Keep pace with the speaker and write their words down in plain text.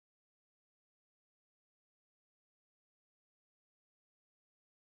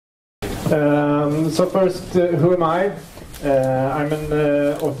So first, who am I? I'm an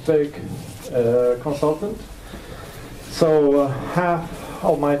orthopedic consultant. So half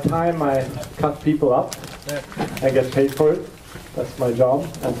of my time I cut people up and get paid for it. That's my job,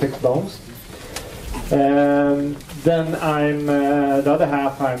 and fix bones. And then I'm the other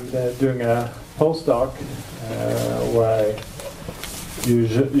half I'm doing a postdoc where I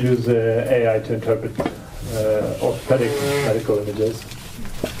use AI to interpret orthopedic medical images.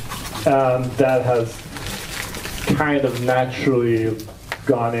 And that has kind of naturally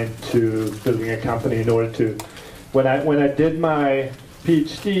gone into building a company in order to, when I did my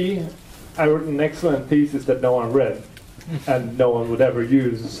PhD, I wrote an excellent thesis that no one read and no one would ever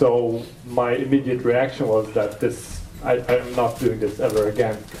use. So my immediate reaction was that I'm not doing this ever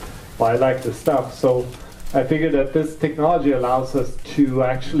again. But I like this stuff. So I figured that this technology allows us to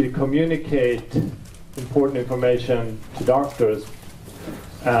actually communicate important information to doctors.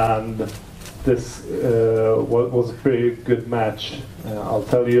 And this was a pretty good match. I'll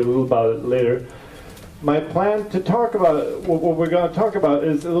tell you a little about it later. My plan to talk about, what we're going to talk about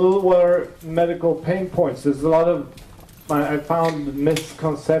is a little more medical pain points. There's a lot of, I found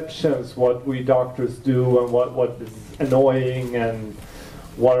misconceptions what we doctors do and what is annoying and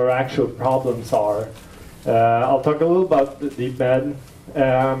what our actual problems are. I'll talk a little about the DeepMed,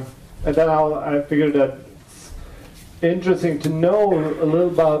 and then I figured that it's interesting to know a little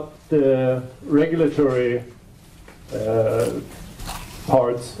about the regulatory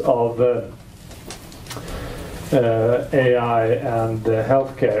parts of AI and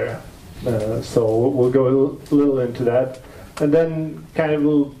healthcare. So we'll go a little into that, and then kind of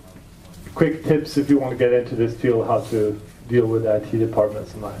little quick tips if you want to get into this field, how to deal with IT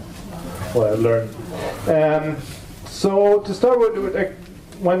departments and what I learned. So to start with,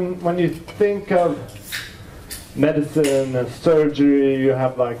 when you think of medicine and surgery, you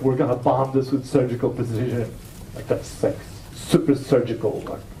have like, we're gonna bomb this with surgical precision. Like that's like super surgical.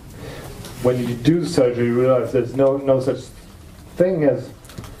 Like when you do surgery, you realize there's no such thing as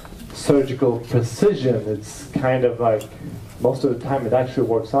surgical precision. It's kind of like, most of the time it actually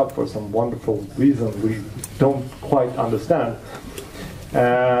works out for some wonderful reason we don't quite understand.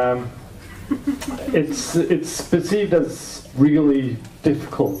 It's perceived as really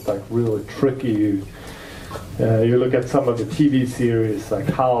difficult, like really tricky. You look at some of the TV series like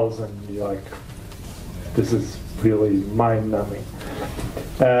House and you're like, this is really mind-numbing.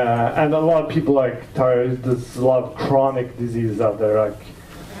 And a lot of people like, there's a lot of chronic diseases out there. Like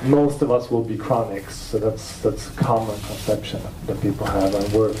most of us will be chronics, so that's a common conception that people have,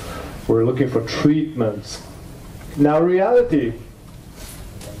 and we're looking for treatments. Now, reality,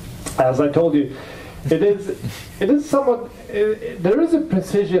 as I told you, it is somewhat. There is a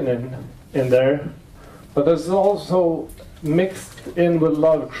precision in there, but there's also mixed in with a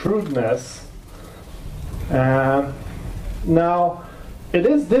lot of crudeness. Now, it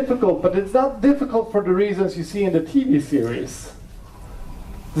is difficult, but it's not difficult for the reasons you see in the TV series.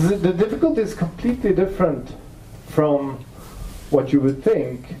 The difficulty is completely different from what you would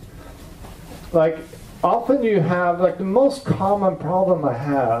think. Like, often you have, like the most common problem I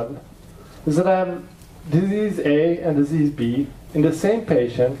have is that I have disease A and disease B in the same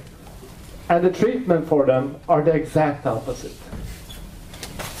patient, and the treatment for them are the exact opposite.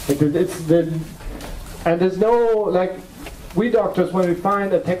 Like and there's no, like, we doctors, when we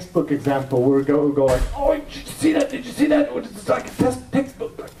find a textbook example, we go like, oh, did you see that? Did you see that? It's like a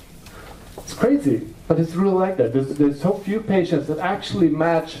textbook. It's crazy, but it's really like that. There's so few patients that actually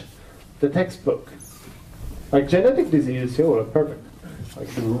match the textbook. Like genetic disease, are perfect. Like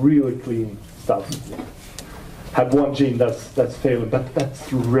really clean stuff. Have one gene that's failing, but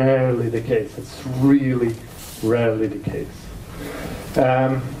that's rarely the case. It's really rarely the case.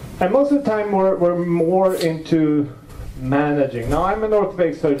 And most of the time, we're more into managing. Now, I'm an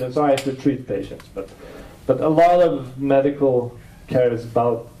orthopedic surgeon, so I have to treat patients, but a lot of medical care is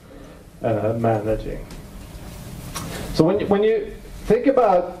about managing. So when you think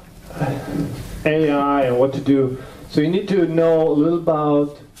about AI and what to do, so you need to know a little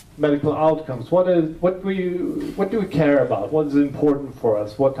about medical outcomes. What do we care about? What is important for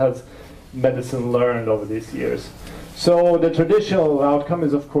us? What has medicine learned over these years? So the traditional outcome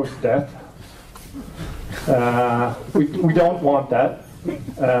is, of course, death. We don't want that.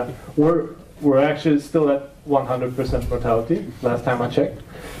 We're actually still at 100% mortality, last time I checked.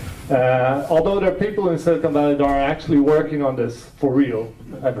 Although there are people in Silicon Valley that are actually working on this for real,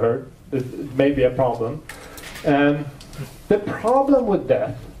 I've heard. It may be a problem. The problem with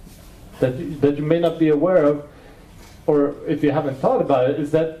death, that you may not be aware of, or if you haven't thought about it,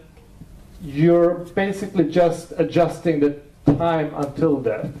 is that you're basically just adjusting the time until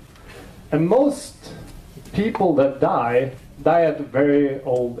death. And most people that die at a very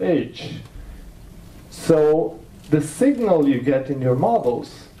old age. So the signal you get in your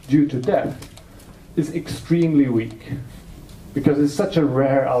models due to death is extremely weak, because it's such a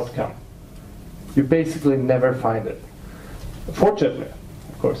rare outcome. You basically never find it. Fortunately,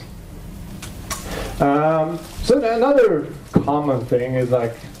 of course. So another common thing is,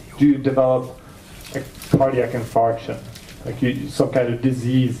 like, do you develop a cardiac infarction, like some kind of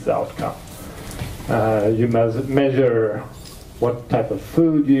disease outcome? You measure what type of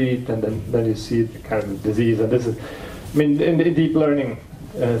food you eat, and then you see the kind of disease. And this is, I mean, in the deep learning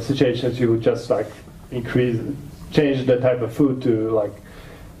situations, you would just like change the type of food to like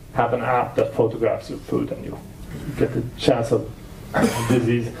have an app that photographs your food, and you get the chance of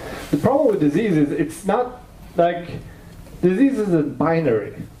disease. The problem with disease is it's not like disease is a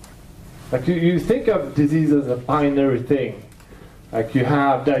binary. Like you think of disease as a binary thing. Like you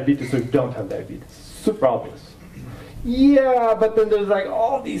have diabetes or you don't have diabetes. Super obvious. Yeah, but then there's like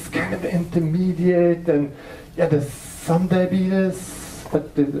all these kind of intermediate, and yeah, there's some diabetes,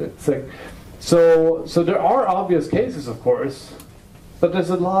 but it's like so there are obvious cases, of course, but there's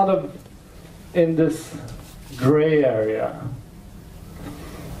a lot of in this gray area.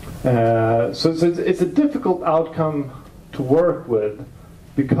 So it's a difficult outcome to work with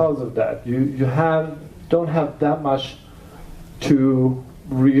because of that. You don't have that much to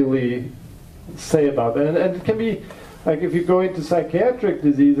really say about it. And it can be like if you go into psychiatric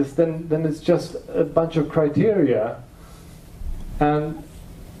diseases, then it's just a bunch of criteria, and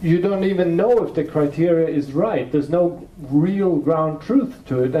you don't even know if the criteria is right. There's no real ground truth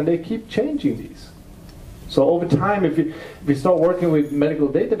to it, and they keep changing these. So over time, if you start working with medical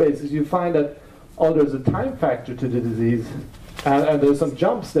databases, you find that, oh, there's a time factor to the disease, and there's some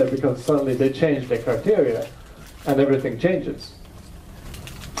jumps there because suddenly they change their criteria, and everything changes.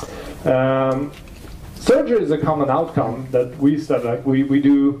 Surgery is a common outcome that we study. Like we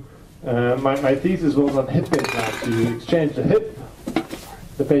do. My thesis was on hip implants. You exchange the hip,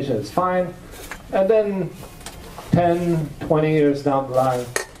 the patient is fine, and then 10, 20 years down the line,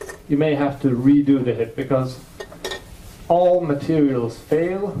 you may have to redo the hip because all materials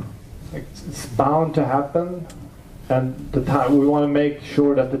fail. It's bound to happen, and we want to make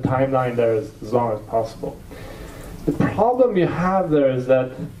sure that the timeline there is as long as possible. The problem you have there is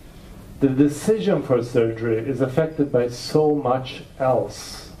that the decision for surgery is affected by so much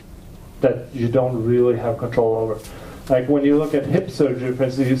else that you don't really have control over. Like when you look at hip surgery, for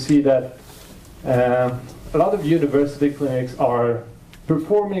instance, you see that a lot of university clinics are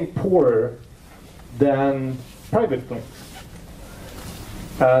performing poorer than private clinics.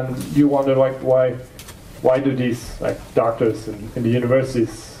 And you wonder, like, why do these doctors in the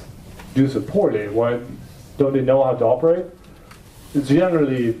universities do so poorly? Why don't they know how to operate? It's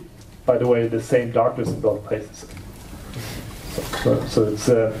generally, by the way, the same doctors in both places. So it's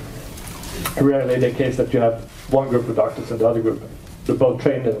rarely the case that you have one group of doctors and the other group. They're both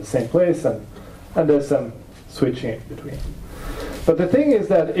trained in the same place, and there's some switching in between. But the thing is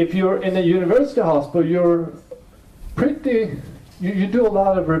that if you're in a university hospital, you're you do a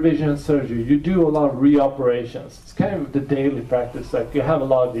lot of revision surgery, you do a lot of reoperations. It's kind of the daily practice. Like you have a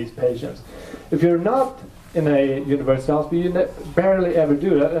lot of these patients. If you're not in a university hospital, you barely ever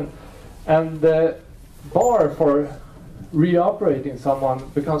do that, and the bar for reoperating someone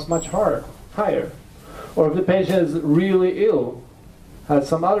becomes much higher. Or if the patient is really ill, has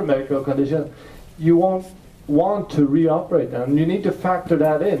some other medical condition, you won't want to reoperate them. You need to factor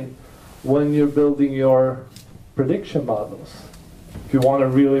that in when you're building your prediction models, if you want to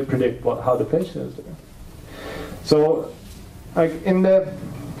really predict how the patient is doing. So, like in the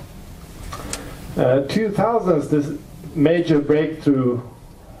 2000s, this major breakthrough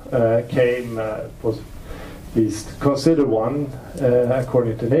came, was at least considered one,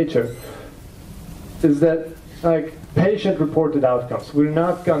 according to Nature, is that like patient-reported outcomes. We're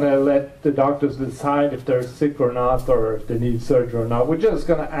not going to let the doctors decide if they're sick or not, or if they need surgery or not. We're just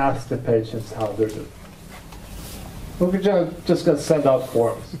going to ask the patients how they're doing. We're just going to send out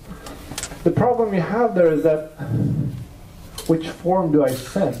forms. The problem you have there is that which form do I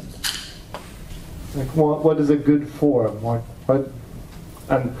send? Like what is a good form?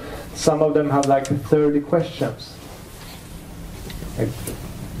 And some of them have like 30 questions. Like,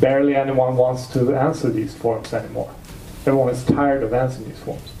 barely anyone wants to answer these forms anymore. Everyone is tired of answering these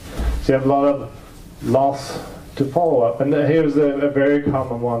forms. So you have a lot of loss to follow up. And here's a very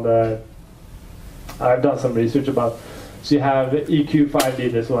common one that I've done some research about. So you have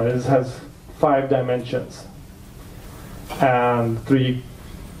EQ5D, this one. This has 5 dimensions and 3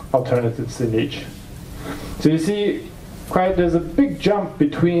 alternatives in each. So you see there's a big jump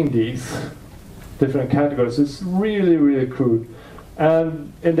between these different categories. It's really, really crude.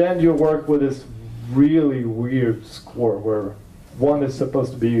 And then you work with this really weird score where one is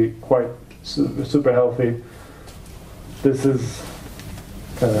supposed to be quite super healthy. This is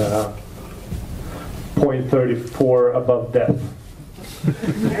 0.34 above death.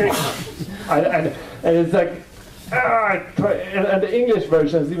 and it's like, and the English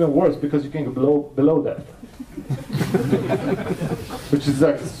version is even worse because you can go below death. Which is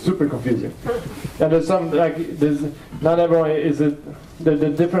like super confusing. And there's some, like, not everyone is it, the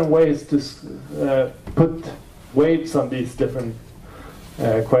different ways to put weights on these different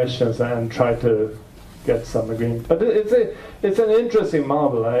questions and try to get some agreement. But it's an interesting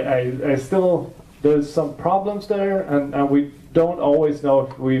model. I still, there's some problems there, and we don't always know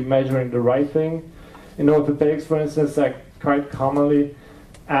if we're measuring the right thing. In orthopedics, for instance, like quite commonly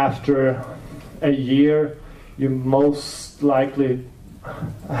after a year, you most likely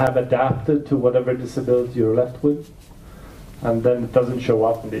have adapted to whatever disability you're left with, and then it doesn't show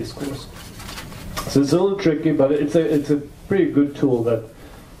up in these scores. So it's a little tricky, but it's a pretty good tool that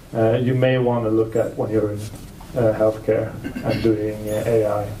you may want to look at when you're in healthcare and doing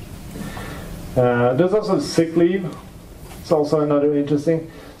AI. There's also sick leave. It's also another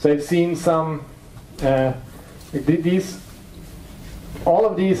interesting. So I've seen some all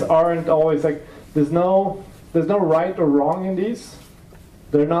of these aren't always like, there's no right or wrong in these.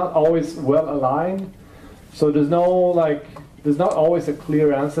 They're not always well aligned. So there's not always a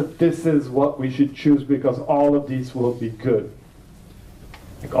clear answer. This is what we should choose because all of these will be good.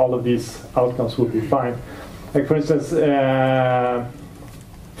 Like all of these outcomes will be fine. Like for instance,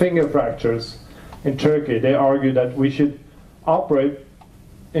 finger fractures in Turkey, they argue that we should operate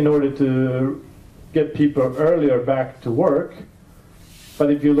in order to get people earlier back to work. But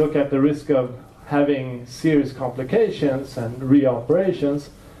if you look at the risk of having serious complications and reoperations,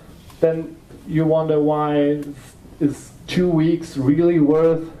 then you wonder why is 2 weeks really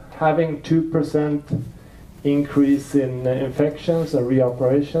worth having 2% increase in infections and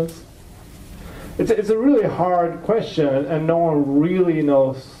reoperations? It's a really hard question, and no one really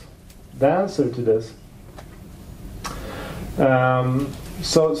knows the answer to this.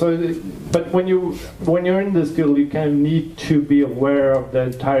 But when you're in this field, you kind of need to be aware of the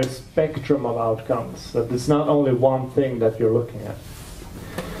entire spectrum of outcomes. That it's not only one thing that you're looking at.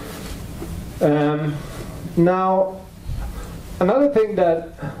 Now, another thing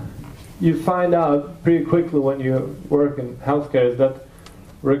that you find out pretty quickly when you work in healthcare is that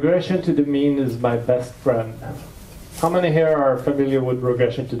regression to the mean is my best friend. How many here are familiar with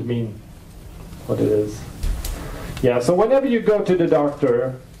regression to the mean? What it is? Yeah, so whenever you go to the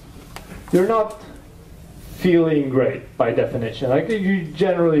doctor, you're not feeling great by definition. Like you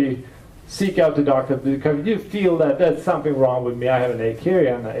generally seek out the doctor because you feel that there's something wrong with me. I have an ache here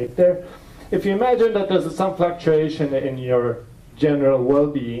and an ache there. If you imagine that there's some fluctuation in your general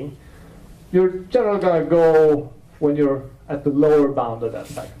well-being, you're generally going to go when you're at the lower bound of that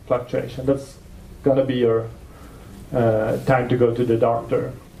fluctuation. That's going to be your time to go to the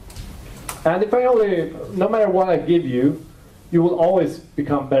doctor. And if no matter what I give you, you will always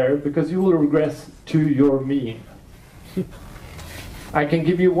become better because you will regress to your mean. I can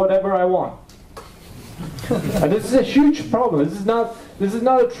give you whatever I want. And this is a huge problem. This is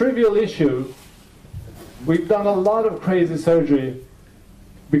not a trivial issue. We've done a lot of crazy surgery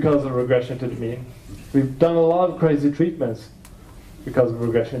because of regression to the mean. We've done a lot of crazy treatments because of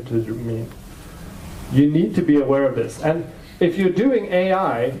regression to the mean. You need to be aware of this. And if you're doing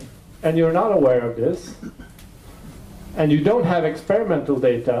AI and you're not aware of this, and you don't have experimental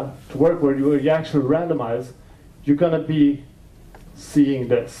data to work where you actually randomize, you're going to be seeing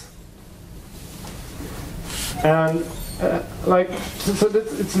this. And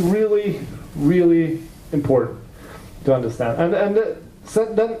it's really, really important to understand. So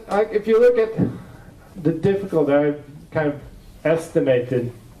then, if you look at the difficulty, I've kind of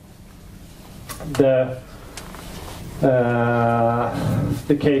estimated the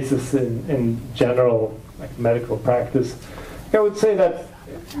cases in general, like medical practice. I would say that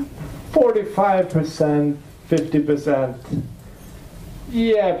 45%, 50%,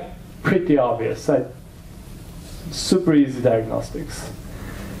 yeah, pretty obvious. Super easy diagnostics.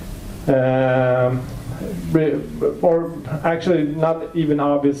 Or actually not even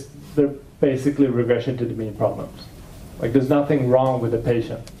obvious, they're basically regression to the mean problems. Like there's nothing wrong with the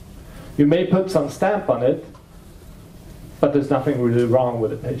patient. You may put some stamp on it, but there's nothing really wrong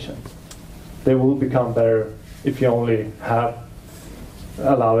with the patient. They will become better if you only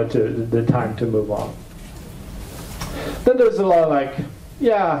allow it the time to move on. Then there's a lot of like,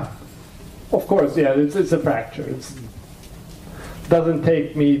 yeah, of course, yeah, it's a fracture. doesn't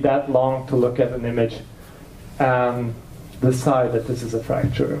take me that long to look at an image and decide that this is a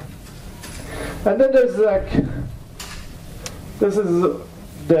fracture. And then there's this is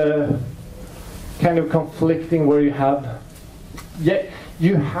the kind of conflicting where you have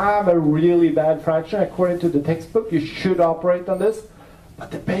a really bad fracture according to the textbook. You should operate on this,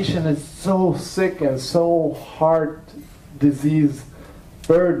 but the patient is so sick and so heart disease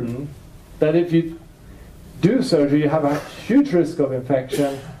burden that if you do surgery, you have a huge risk of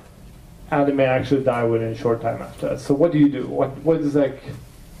infection, and they may actually die within a short time after that. So what do you do? What is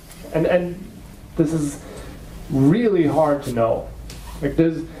and this is really hard to know. Like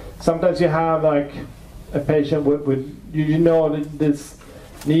sometimes you have like a patient with you know that this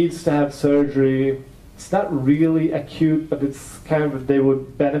needs to have surgery. It's not really acute, but it's kind of they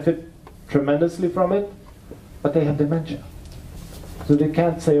would benefit tremendously from it, but they have dementia, so they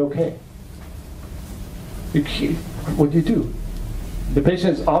can't say okay. What do you do? The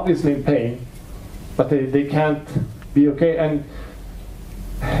patient is obviously in pain, but they can't be okay, and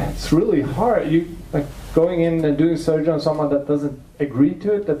it's really hard. You like going in and doing surgery on someone that doesn't agree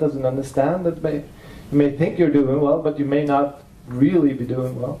to it, that doesn't understand, that you may think you're doing well, but you may not really be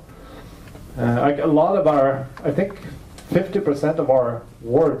doing well. Like a lot of I think 50% of our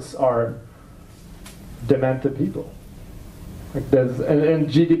wards are demented people. Like and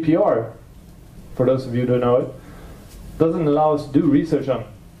GDPR, for those of you who don't know it, doesn't allow us to do research on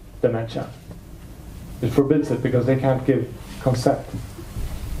dementia. It forbids it because they can't give consent.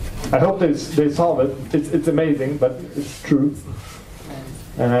 I hope they solve it. It's amazing, but it's true.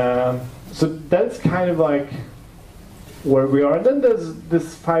 So that's kind of like where we are. And then there's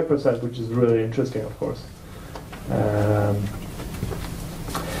this 5%, which is really interesting, of course.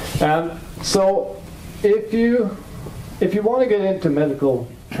 And so if you want to get into medical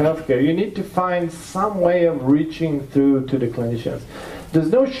healthcare, you need to find some way of reaching through to the clinicians.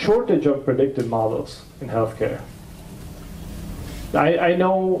 There's no shortage of predictive models in healthcare. I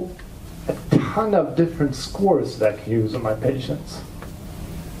know a ton of different scores that I can use on my patients.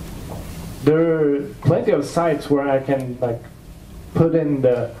 There are plenty of sites where I can like put in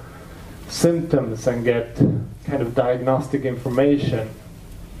the symptoms and get kind of diagnostic information.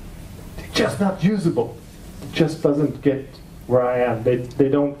 They're just not usable. It just doesn't get where I am. They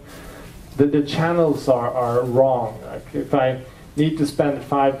don't. The channels are wrong. Like if I need to spend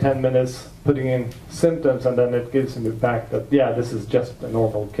 5-10 minutes putting in symptoms and then it gives me back that yeah, this is just a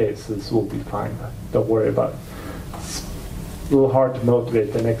normal case. This will be fine. Don't worry about it. It's a little hard to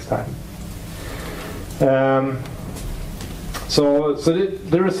motivate the next time. So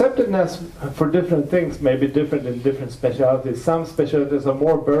the receptiveness for different things may be different in different specialties. Some specialties are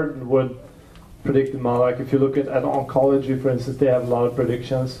more burdened with predictive model. Like if you look at oncology, for instance, they have a lot of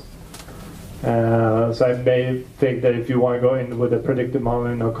predictions. So I may think that if you want to go in with a predictive model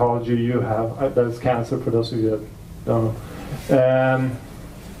in oncology, you have that's cancer. For those of you that don't know,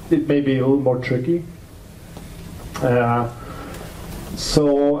 it may be a little more tricky. And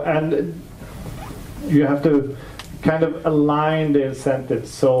you have to kind of align the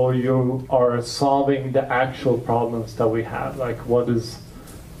incentives so you are solving the actual problems that we have. Like what is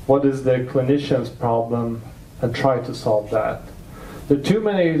the clinician's problem, and try to solve that. There are too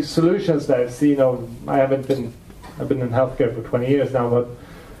many solutions that I've seen. I've been in healthcare for 20 years now, but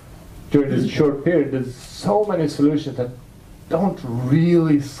during this short period, there's so many solutions that don't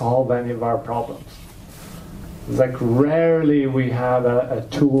really solve any of our problems. It's like rarely we have a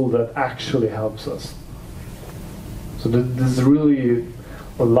tool that actually helps us. So there's really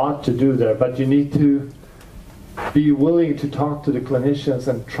a lot to do there, but you need to be willing to talk to the clinicians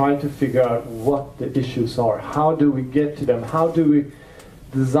and try to figure out what the issues are. How do we get to them? How do we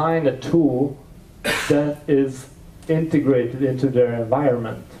design a tool that is integrated into their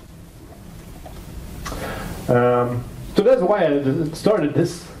environment? So that's why I started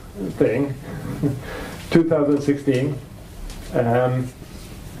this thing, 2016.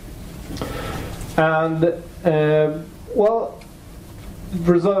 Well,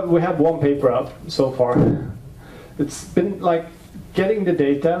 we have one paper up so far. It's been like getting the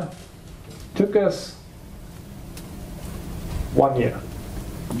data took us 1 year.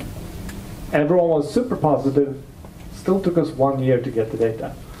 Everyone was super positive. Still took us 1 year to get the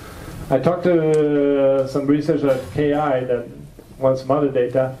data. I talked to some researchers at KI that want some other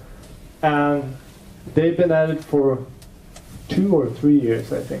data, and they've been at it for 2 or 3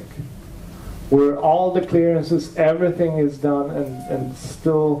 years, I think, where all the clearances, everything is done, and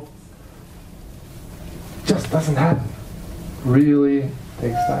still just doesn't happen. Really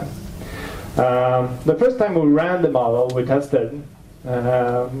takes time. The first time we ran the model, we tested.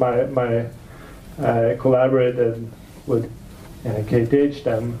 I collaborated with KTH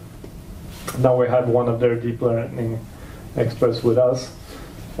then. Now we have one of their deep learning experts with us.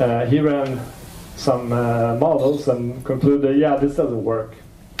 He ran some models and concluded, yeah, this doesn't work.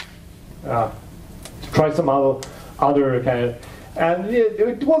 Try some other kind of, and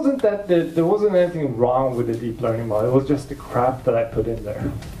it wasn't that there wasn't anything wrong with the deep learning model. It was just the crap that I put in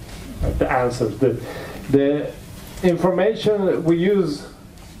there, like the answers, the information we use.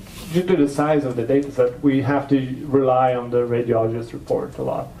 Due to the size of the data set, we have to rely on the radiologist report a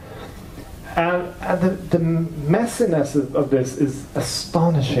lot. And the messiness of this is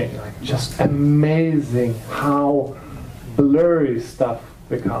astonishing, like just amazing how blurry stuff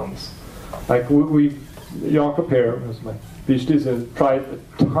becomes. Like Jakob here, who's my PhD student, tried a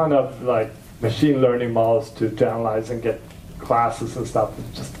ton of like machine learning models to analyze and get classes and stuff.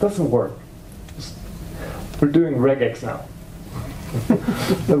 It just doesn't work. We're doing regex now.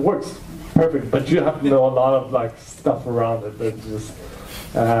 It works perfect, but you have to know a lot of like stuff around it. It's just,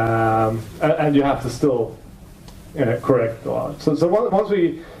 and you have to still correct a lot. So once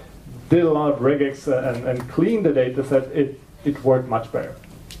we did a lot of regex and cleaned the data set, it worked much better.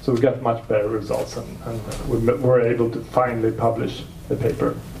 So we got much better results, and we were able to finally publish the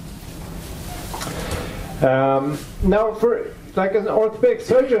paper. Now for like an orthopedic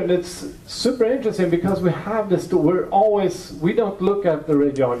surgeon, it's super interesting because we have this. We don't look at the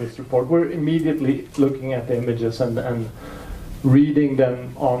radiologist report. We're immediately looking at the images and reading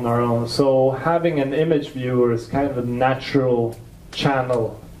them on our own. So having an image viewer is kind of a natural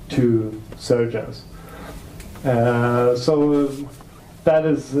channel to surgeons. So that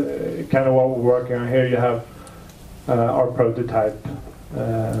is kind of what we're working on here. You have our prototype,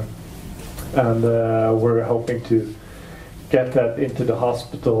 and we're hoping to get that into the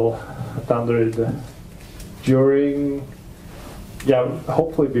hospital at Danderyd during,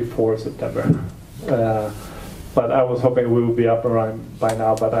 hopefully before September. But I was hoping we would be up and running by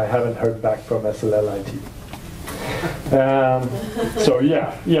now, but I haven't heard back from SLLIT. So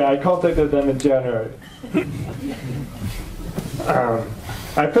I contacted them in January.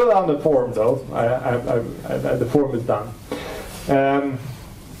 I filled out the form though. The form is done.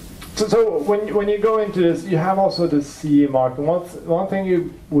 So when you go into this, you have also the CE mark. And one thing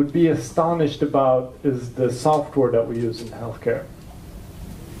you would be astonished about is the software that we use in healthcare.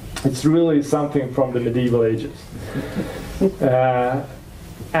 It's really something from the medieval ages.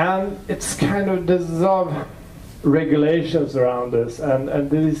 And it's kind of, there's a lot of regulations around this, and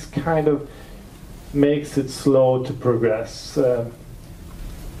this kind of makes it slow to progress.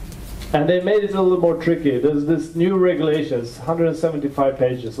 And they made it a little more tricky. There's this new regulations, 175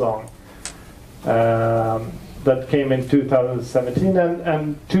 pages long, that came in 2017,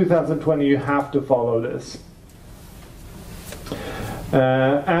 and 2020 you have to follow this.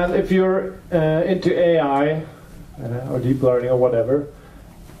 And if you're into AI or deep learning or whatever,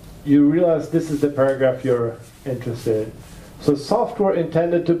 you realize this is the paragraph you're interested in. So software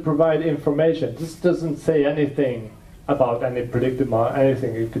intended to provide information. This doesn't say anything about any predictive model,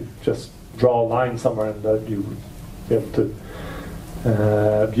 anything. You could just draw a line somewhere and that you would be able to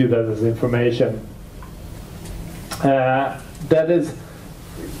view that as information. That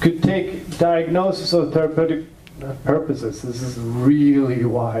could take diagnosis or therapeutic purposes. This is really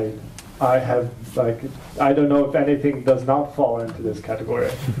wide. I don't know if anything does not fall into this category.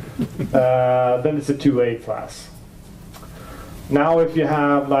 Then it's a 2A class. Now if you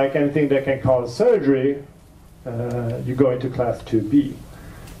have like anything that can cause surgery, you go into class 2B,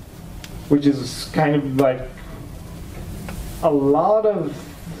 which is kind of like a lot of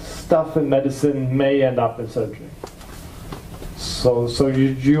stuff in medicine may end up in surgery. So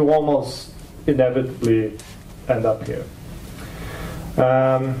you almost inevitably end up here.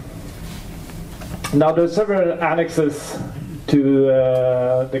 Now there's several annexes to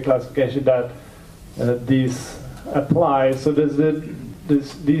the classification that these apply. So there's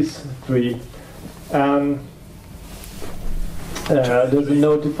these three. There's a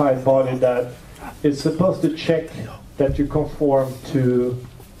notified body that is supposed to check that you conform to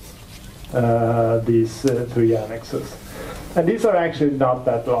these three annexes. And these are actually not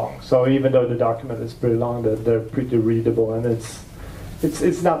that long. So even though the document is pretty long, they're pretty readable, and it's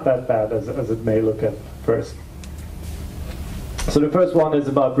not that bad as it may look at first. So the first one is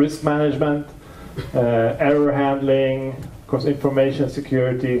about risk management, error handling, of course, information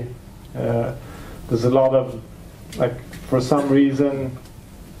security. There's a lot of, like, for some reason,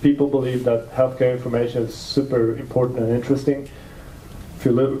 people believe that healthcare information is super important and interesting. If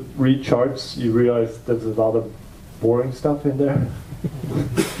you read charts, you realize there's a lot of boring stuff in there.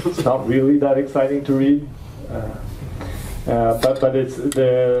 It's not really that exciting to read, but it's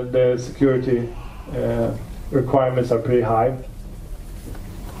the security requirements are pretty high.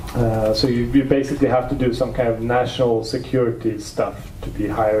 So you basically have to do some kind of national security stuff to be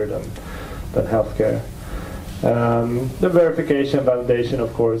higher than healthcare. The verification, validation,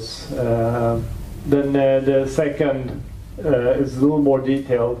 of course. Then the second is a little more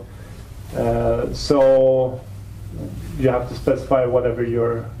detailed. So you have to specify whatever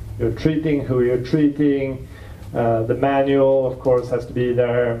you're treating, who you're treating. The manual, of course, has to be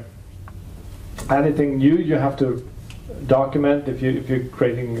there. Anything new, you have to document. If you're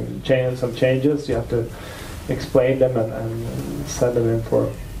creating some changes, you have to explain them and send them in for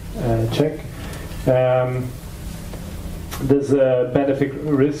check. There's a benefit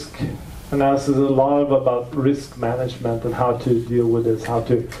risk analysis, a lot about risk management and how to deal with this, how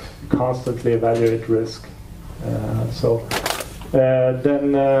to constantly evaluate risk.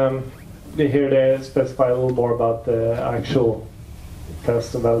 Then here they specify a little more about the actual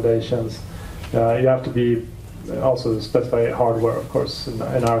tests and validations. You have to be also specify hardware, of course. In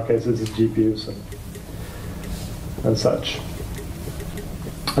our case, this is GPUs and such.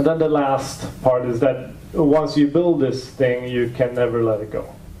 And then the last part is that once you build this thing, you can never let it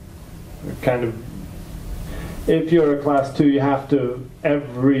go. Kind of, if you're a class 2, you have to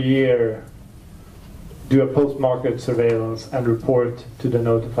every year do a post-market surveillance and report to the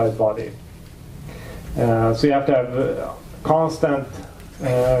notified body. So you have to have constant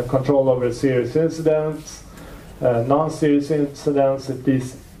control over serious incidents, non-serious incidents. If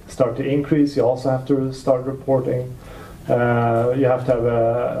these start to increase, you also have to start reporting. You have to have,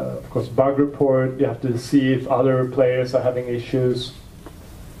 of course, bug report. You have to see if other players are having issues.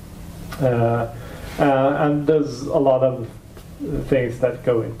 And there's a lot of things that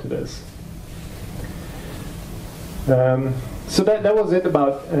go into this. So that was it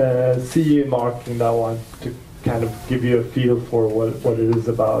about CE marking, that one, to kind of give you a feel for what it is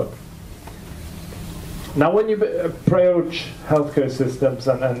about. Now when you approach healthcare systems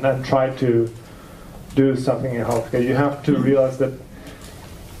and try to do something in healthcare, you have to realize that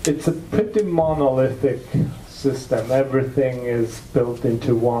it's a pretty monolithic system. Everything is built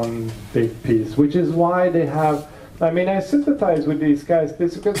into one big piece, which is why they have, I mean, I sympathize with these guys,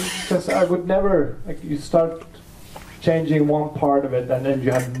 because I would never, like, you start changing one part of it and then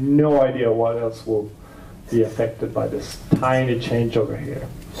you have no idea what else will be affected by this tiny change over here.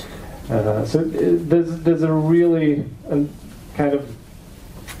 So there's a really kind of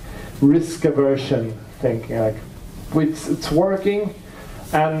risk aversion thinking, like it's working,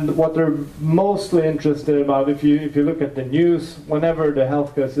 and what they're mostly interested about, if you look at the news, whenever the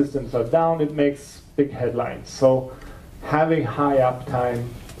healthcare systems are down, it makes big headlines. So having high uptime,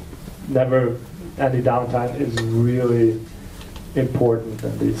 never any downtime, is really important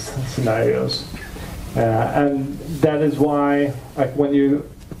in these scenarios. And that is why, like, when you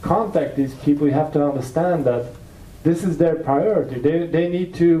contact these people, you have to understand that this is their priority. They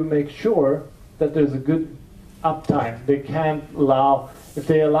need to make sure that there's a good uptime. They can't allow, if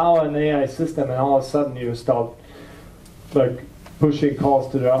they allow an AI system and all of a sudden you start like pushing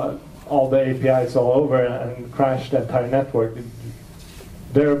calls to all the APIs all over and crash the entire network,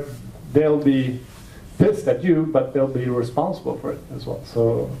 they'll be pissed at you, but they'll be responsible for it as well.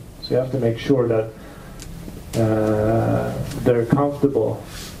 So you have to make sure that they're comfortable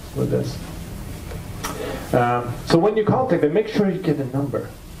with this. So when you contact them, make sure you get a number.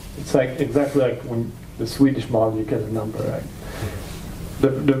 It's like exactly like when the Swedish model, you get a number, right?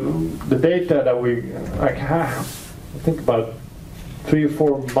 The data that we like have, I think about 3 or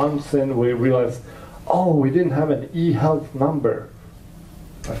 4 months in, we realized, oh, we didn't have an e-health number.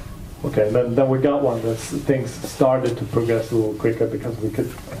 Okay, then we got one. Things started to progress a little quicker because we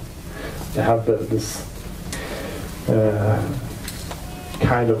could have this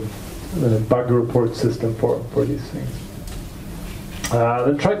kind of bug report system for these things.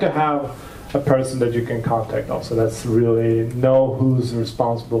 Then try to have a person that you can contact also. That's really know who's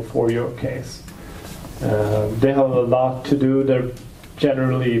responsible for your case. They have a lot to do. They're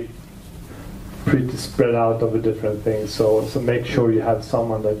generally pretty spread out over different things. So make sure you have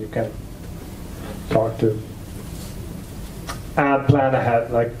someone that you can talk to. And plan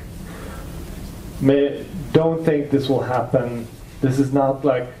ahead. Like, don't think this will happen. This is not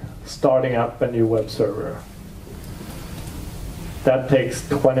like starting up a new web server. That takes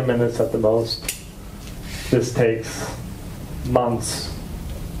 20 minutes at the most. This takes months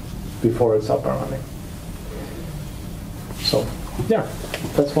before it's up and running. So, yeah,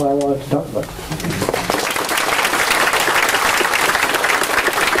 that's what I wanted to talk about.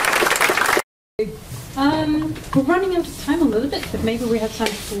 We're running out of time a little bit, but maybe we have time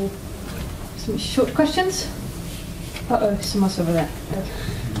for some short questions. Uh-oh, someone's over there.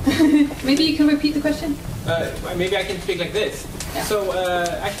 Okay. Maybe you can repeat the question? Maybe I can speak like this. Yeah. So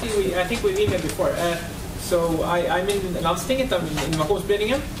actually, I think we've been here before. So I'm in Landstinget, I'm in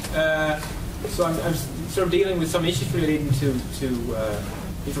Innovationsberedningen. So I'm sort of dealing with some issues relating to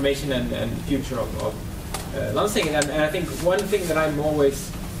information and future of Landstinget. And I think one thing that I'm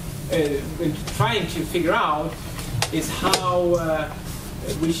always trying to figure out is how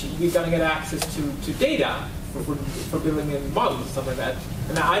we're going to get access to data for building models and stuff like that.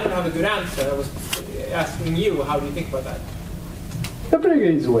 And I don't have a good answer. I was asking you, how do you think about that? A pretty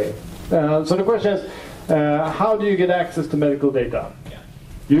easy way. So the question is, how do you get access to medical data? Yeah.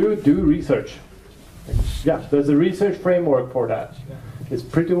 You do research. Yeah, there's a research framework for that. Yeah. It's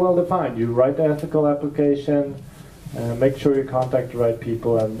pretty well defined. You write the ethical application, make sure you contact the right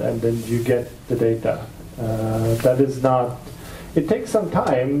people, and then you get the data. That is not... It takes some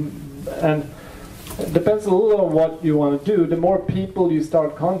time, and it depends a little on what you want to do. The more people you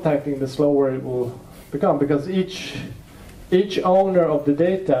start contacting, the slower it will become, because each owner of the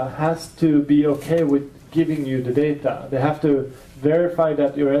data has to be okay with giving you the data. They have to verify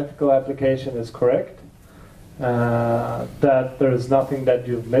that your ethical application is correct, that there is nothing that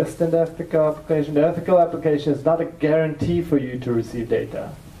you've missed in the ethical application. The ethical application is not a guarantee for you to receive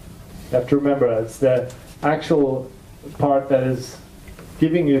data. You have to remember, it's the actual part that is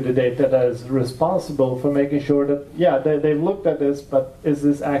giving you the data that is responsible for making sure that, yeah, they've looked at this, but is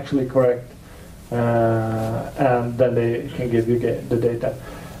this actually correct? And then they can give you the data.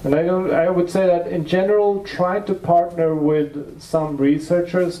 And I would say that in general, try to partner with some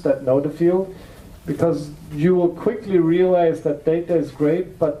researchers that know the field, because you will quickly realize that data is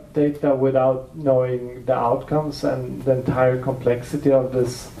great, but data without knowing the outcomes and the entire complexity of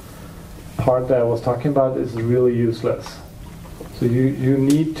this part that I was talking about is really useless. So you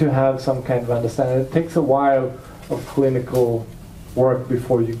need to have some kind of understanding. It takes a while of clinical work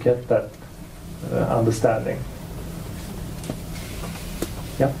before you get that understanding.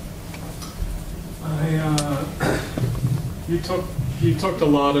 Yeah. You talked a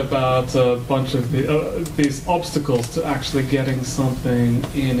lot about a bunch of these obstacles to actually getting something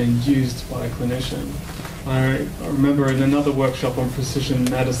in and used by a clinician. I remember in another workshop on precision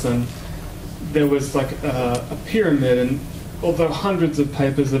medicine, there was like a pyramid, and although hundreds of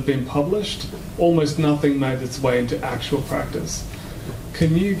papers have been published, almost nothing made its way into actual practice.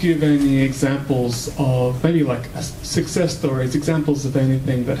 Can you give any examples of, maybe like success stories, examples of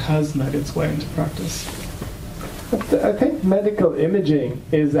anything that has made its way into practice? I think medical imaging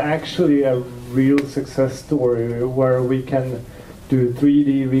is actually a real success story where we can do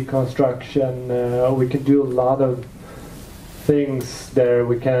 3D reconstruction, we can do a lot of things there.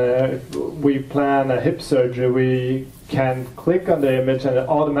 We plan a hip surgery, we can click on the image and it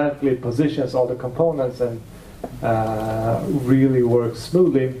automatically positions all the components and really works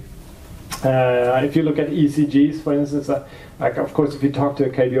smoothly. If you look at ECGs, for instance, like of course if you talk to a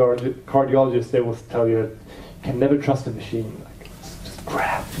cardiologist, they will tell you you can never trust a machine. Like, it's just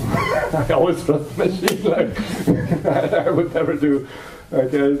crap. I always trust the machine. Like I would never do.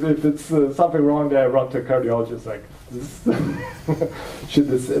 Like, if it's something wrong there, I run to a cardiologist. Like, should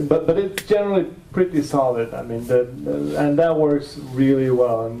this? But it's generally pretty solid. I mean, and that works really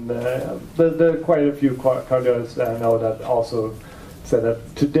well. And there are quite a few cardiologists I know that also said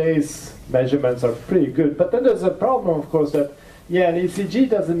that today's measurements are pretty good. But then there's a problem, of course, that an ECG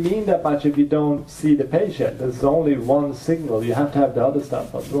doesn't mean that much if you don't see the patient. There's only one signal. You have to have the other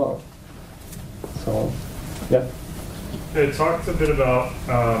stuff as well. So, yeah. It talked a bit about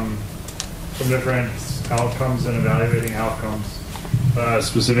some different outcomes and evaluating outcomes.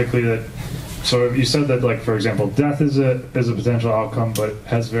 Specifically, that. So you said that, like, for example, death is a potential outcome, but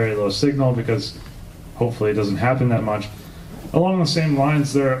has very low signal because hopefully it doesn't happen that much. Along the same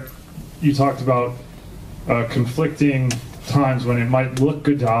lines, you talked about conflicting times when it might look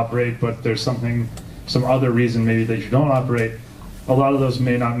good to operate, but there's some other reason maybe that you don't operate. A lot of those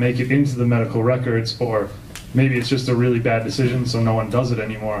may not make it into the medical records, or maybe it's just a really bad decision, so no one does it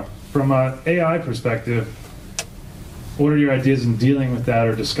anymore. From an AI perspective, what are your ideas in dealing with that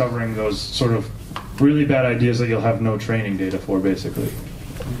or discovering those sort of really bad ideas that you'll have no training data for, basically?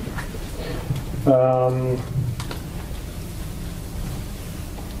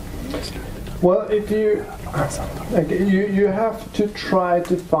 Well, if you have to try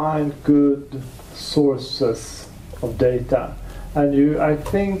to find good sources of data. And I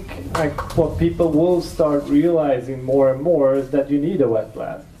think what people will start realizing more and more is that you need a wet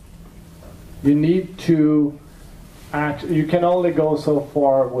lab. You need to you can only go so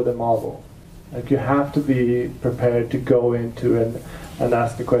far with a model. Like, you have to be prepared to go into and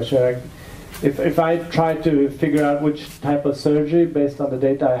ask the question. Like, if I try to figure out which type of surgery based on the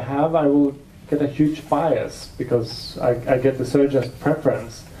data I have, I will get a huge bias because I get the surgeon's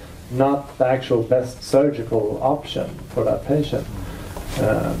preference, not the actual best surgical option for that patient.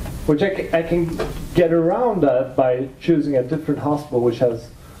 Which I can get around that by choosing a different hospital which has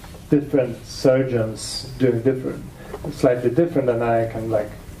different surgeons doing slightly different, and I can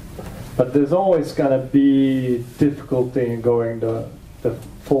but there's always going to be difficulty in going the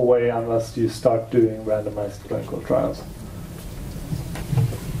full way unless you start doing randomized clinical trials.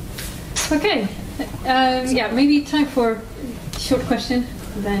 Okay, yeah, maybe time for a short question,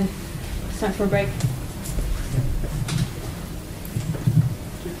 and then it's time for a break.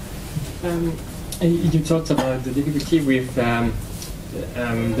 You talked about the difficulty with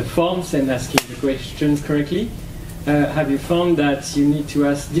the forms and asking the questions correctly. Have you found that you need to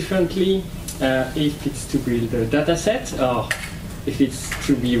ask differently if it's to build a data set or if it's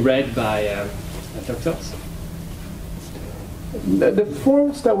to be read by doctors? The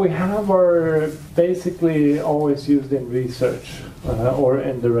forms that we have are basically always used in research or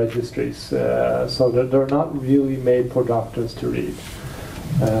in the registries, so that they're not really made for doctors to read.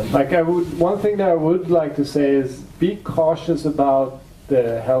 One thing that I would like to say is be cautious about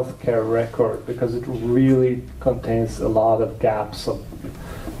the healthcare record because it really contains a lot of gaps of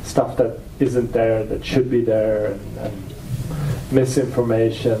stuff that isn't there that should be there and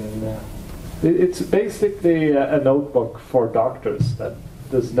misinformation. It's basically a notebook for doctors that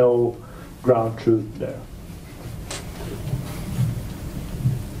there's no ground truth there.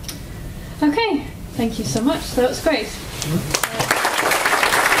 Okay, thank you so much. That was great.